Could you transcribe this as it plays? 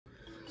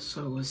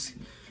So it's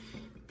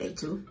day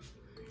 2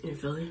 in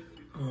Philly.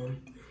 I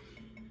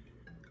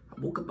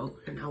woke up about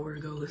an hour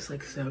ago. It's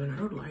like 7. I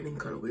know the lighting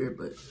kind of weird,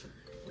 but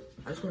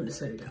I just wanted to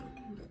set it down.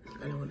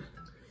 I didn't want to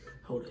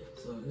hold it.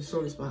 So this is the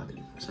only spot I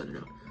can set it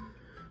down.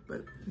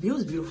 But the view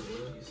is beautiful,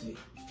 you can see.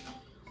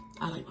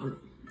 I like my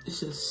room. It's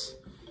just,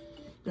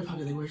 they're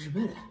probably like, where's your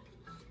bed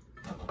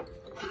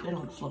at? Bed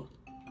on the floor.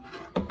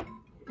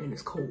 And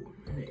it's cold,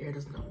 and the air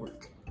does not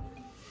work.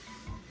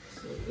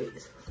 So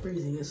it's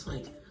freezing. It's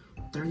like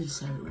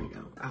 37 right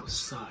now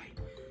outside.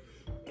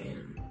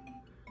 And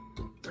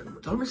the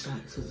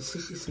thermostat says it's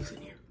 66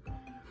 in here.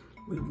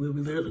 We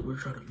literally were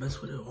trying to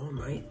mess with it all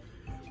night.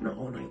 Not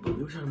all night, but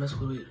we were trying to mess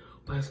with it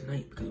last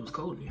night because it was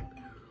cold in here.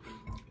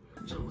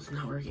 So it's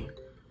not working,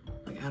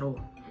 like at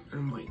all. And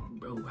I'm like,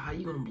 bro, how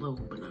you gonna blow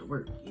but not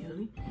work? You know what I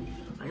mean?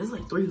 Like, there's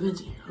like 3 vents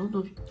in here. I don't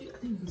know if I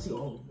think you can see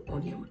all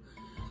on camera.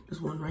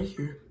 There's one right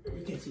here.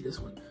 You can't see this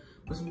one.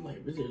 This one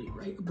like literally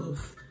right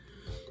above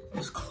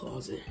this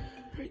closet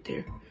right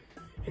there.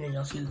 And then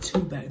y'all see the 2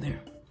 back there.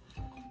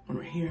 One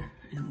right here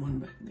and one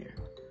back there.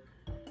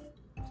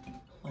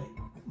 Like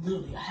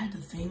literally, I had the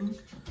thing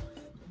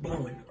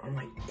blowing on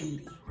like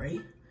 80,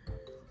 right?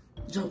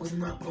 The junk was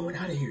not blowing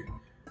out of here.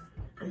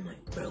 I'm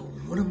like, bro,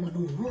 what am I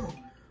doing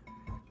wrong?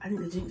 I think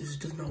the thing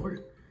just does not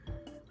work.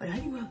 Like, how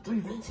do you have 3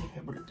 vents in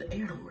here, but the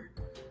air don't work?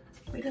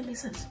 Make that make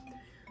sense?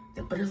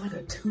 But there's like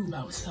a tube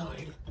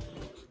outside.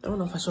 I don't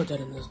know if I showed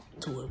that in this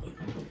tour,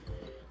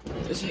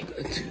 but there's like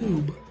a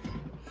tube.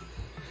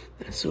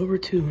 That silver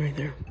tube right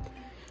there.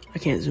 I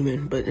can't zoom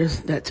in, but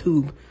there's that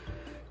tube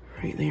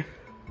right there.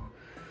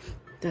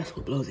 That's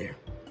what blows air.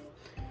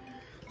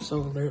 So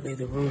literally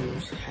the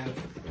rooms have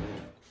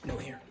no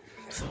air.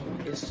 So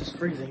it's just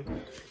freezing.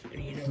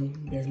 And you know,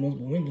 there's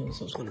multiple windows,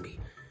 so it's gonna be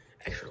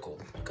extra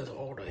cold because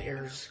all the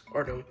airs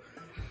or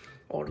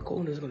all the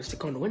coldness is gonna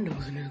stick on the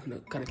windows and it's gonna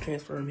kind of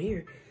transfer them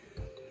here.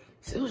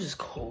 So it was just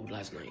cold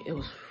last night. It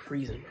was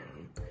freezing,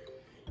 man.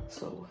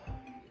 So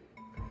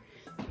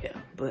yeah,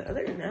 but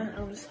other than that,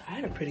 I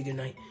had a pretty good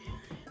night.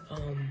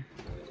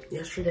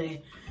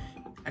 Yesterday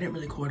I didn't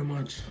really record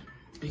much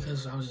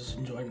because I was just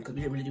enjoying it because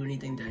we didn't really do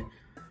anything that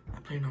I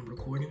planned on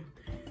recording.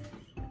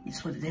 We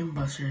just went to Dave &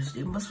 Buster's.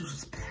 Dave & Buster's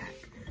was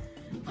packed.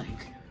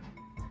 Like,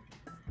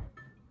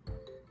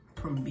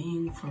 from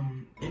being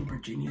in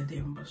Virginia,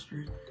 Dave &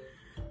 Buster's,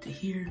 to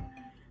here,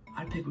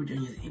 I'd pick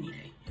Virginia any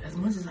day. As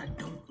much as I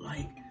don't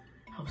like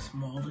how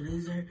small it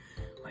is there,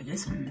 like,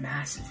 it's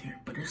massive here,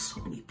 but there's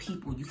so many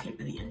people, you can't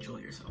really enjoy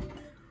yourself.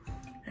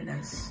 And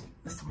that's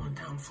the one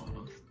downfall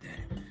of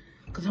that.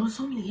 Because there was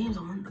so many games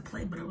I wanted to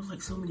play, but there was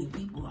like so many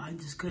people, I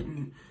just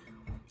could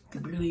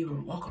barely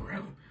even walk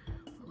around.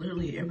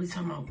 Literally, every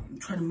time I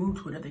try to move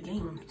to another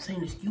game, I'm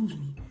saying, excuse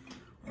me.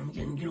 I'm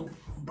getting, you know,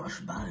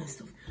 brushed by and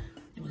stuff.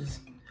 It was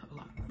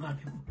a lot of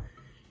people.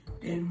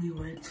 Then we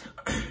went,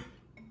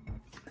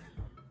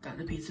 got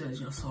the pizza, as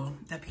y'all saw.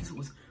 That pizza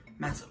was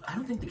massive. I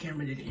don't think the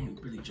camera did any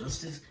really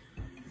justice.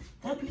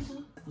 That pizza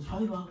was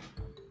probably about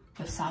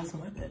the size of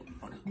my bed.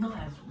 Not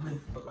as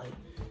width, but like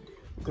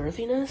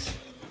girthiness.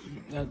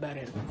 That's bad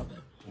at my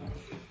bed.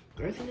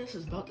 Girthiness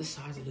is about the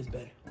size of this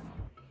bed.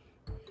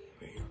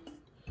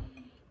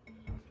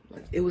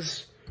 Like, it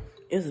was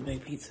a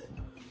big pizza.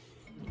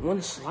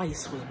 One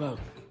slice was about,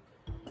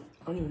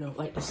 I don't even know,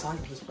 like the size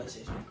of this place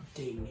is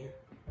dang near.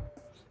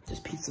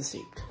 Just pizza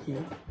shaped, you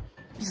know?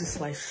 Just a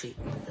slice shape.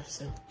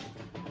 So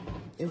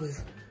it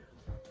was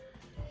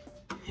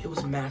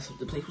massive.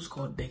 The place was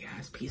called Big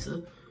Ass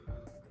Pizza.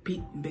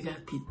 Big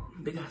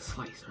ass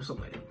slice or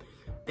something like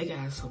that. Big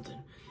ass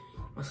something.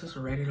 My sister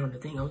read it on the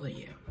thing. I was like,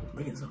 yeah, I'm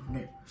bringing something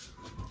there.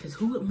 Because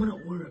who would want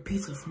to order a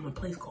pizza from a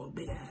place called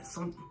Big Ass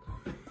something?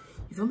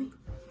 You feel me?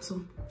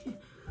 So, yeah.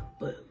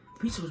 But the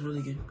pizza was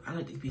really good. I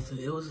liked the pizza.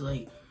 It was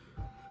like,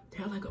 it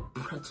had like a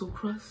pretzel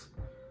crust,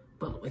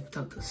 but like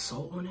without the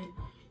salt on it.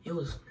 It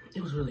was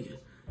really good.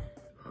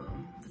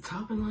 The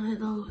topping on it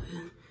though,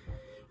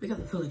 we got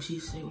the Philly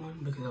cheesesteak one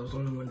because that was the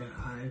only one that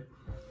I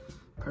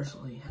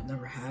personally have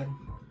never had.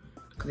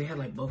 Because they had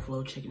like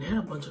buffalo chicken. They had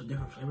a bunch of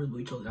different flavors, but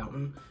we chose that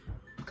one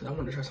because I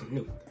wanted to try something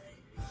new.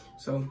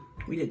 So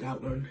we did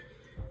that one.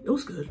 It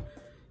was good.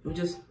 It was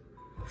just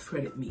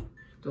shredded meat.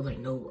 There was like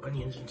no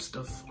onions and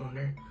stuff on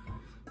there.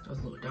 That was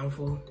a little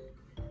downfall.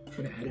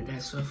 Should have added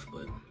that stuff,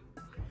 but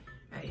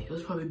hey, it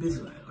was probably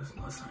busy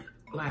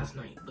last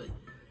night. But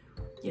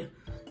yeah.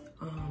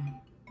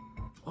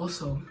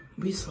 Also,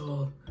 we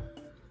saw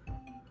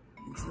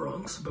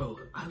drunks, bro.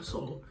 I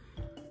saw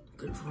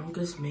the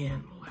drunkest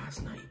man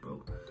last night,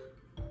 bro.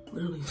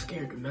 Literally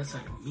scared the mess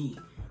out of me.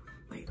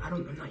 Like,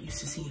 I'm not used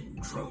to seeing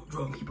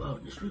drunk people out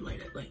in the street like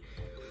that. Like,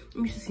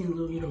 I'm used to seeing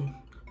little, you know,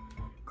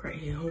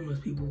 crackhead homeless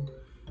people,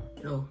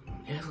 you know,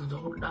 asking to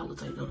hold $1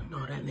 type.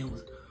 No, that man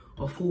was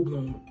a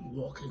full-blown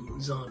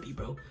walking zombie,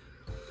 bro.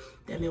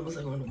 That man was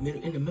like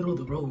in the middle of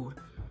the road,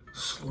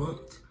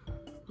 slumped,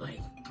 like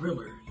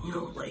Thriller, you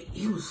know, like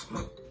he was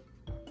slumped.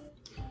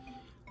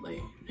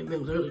 Like, that man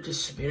was literally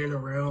just spinning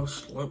around,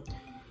 slumped,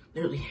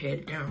 literally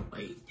head down.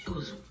 Like, it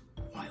was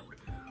wild.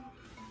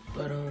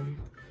 But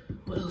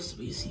what else did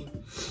we see?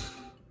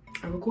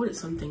 I recorded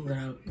something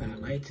that I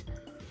liked,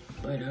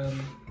 but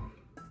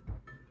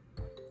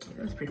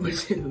that's pretty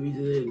much it. We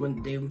did went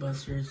to Dave &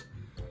 Buster's,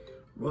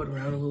 rode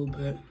around a little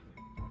bit,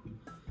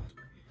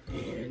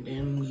 and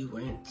then we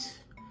went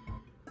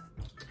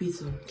to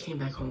pizza, came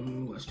back home,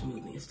 and watched a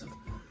movie and stuff.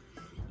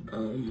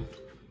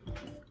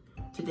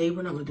 Today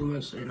we're not gonna do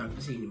much, so you're not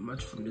gonna see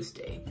much from this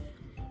day.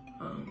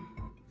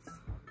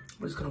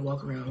 We're just gonna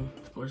walk around,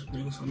 explore some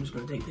things, so I'm just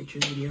gonna take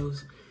pictures,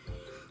 videos,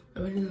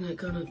 everything that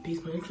kind of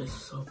piques my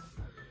interest. So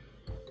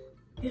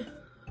yeah,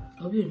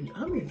 I hope you're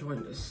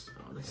enjoying this,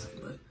 honestly,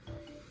 but I'm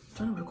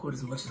trying to record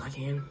as much as I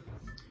can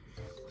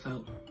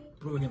without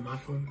ruining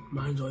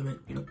my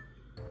enjoyment, you know?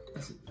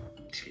 That's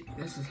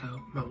just how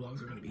my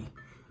vlogs are gonna be.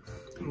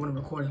 I'm gonna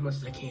record as much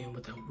as I can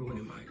without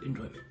ruining my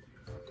enjoyment,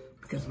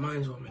 because my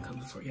enjoyment comes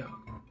before y'all.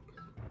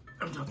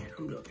 I'm joking.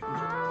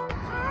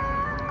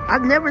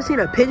 I've never seen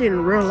a pigeon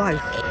in real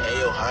life. Hey,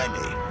 yo, Jaime,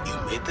 you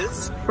made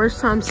this? First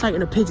time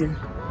sighting a pigeon.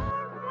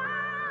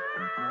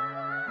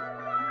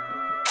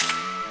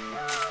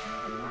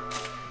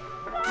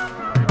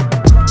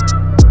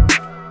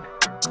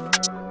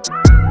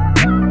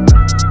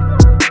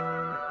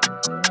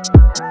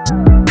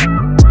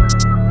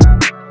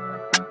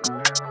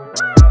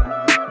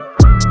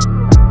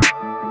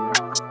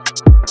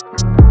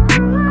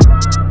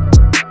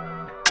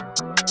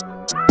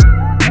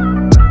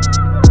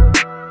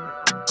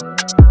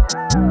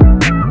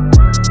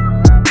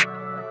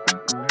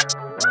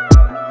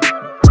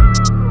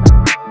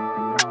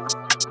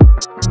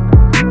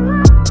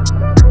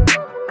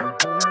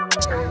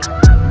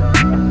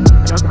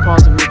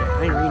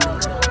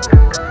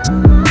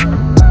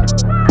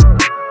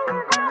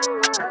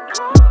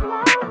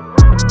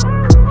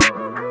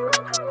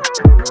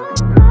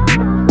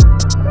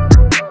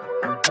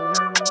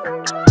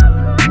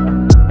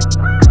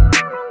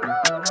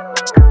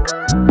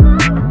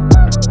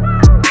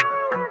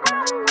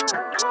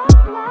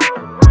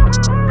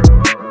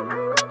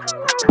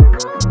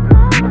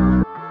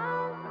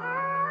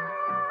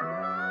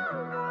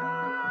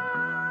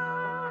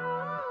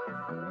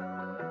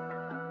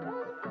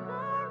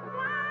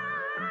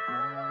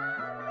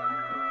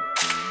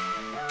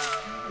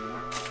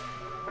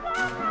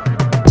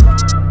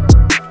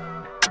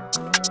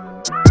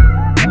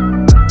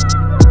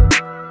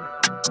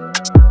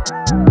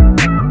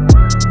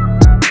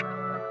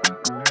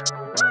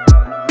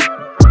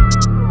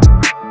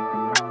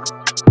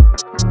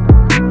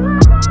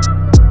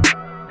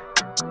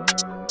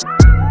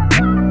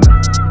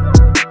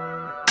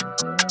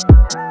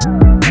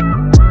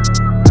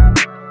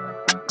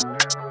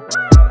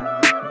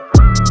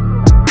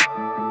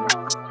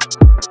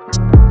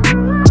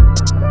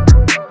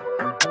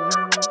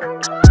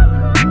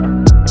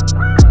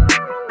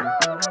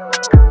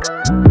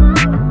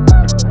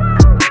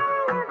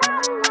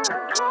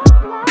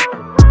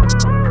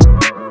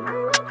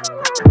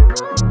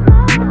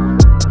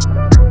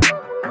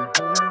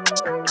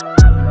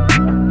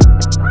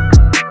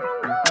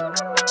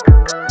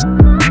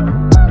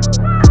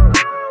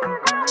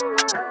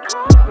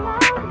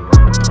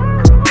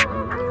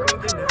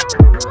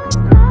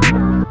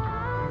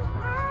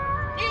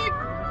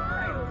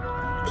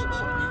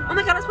 Oh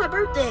my god, it's my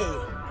birthday!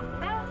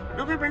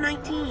 November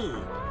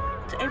 19th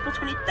to April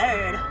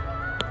 23rd.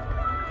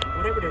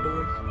 Whatever they're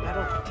doing. I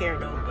don't care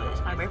though, but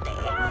it's my birthday.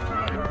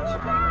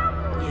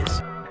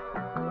 Yes.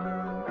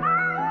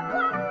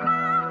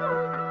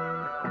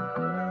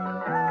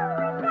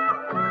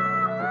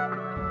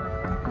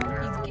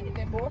 He's getting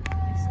it, boy.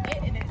 He's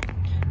getting it.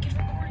 Get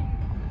recording.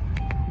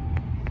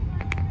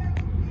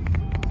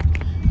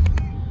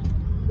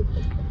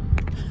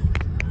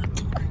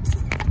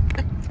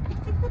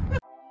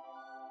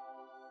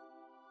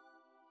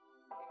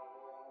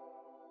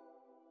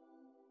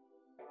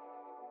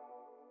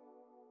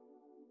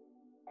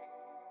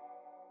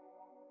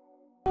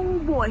 Oh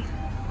boy.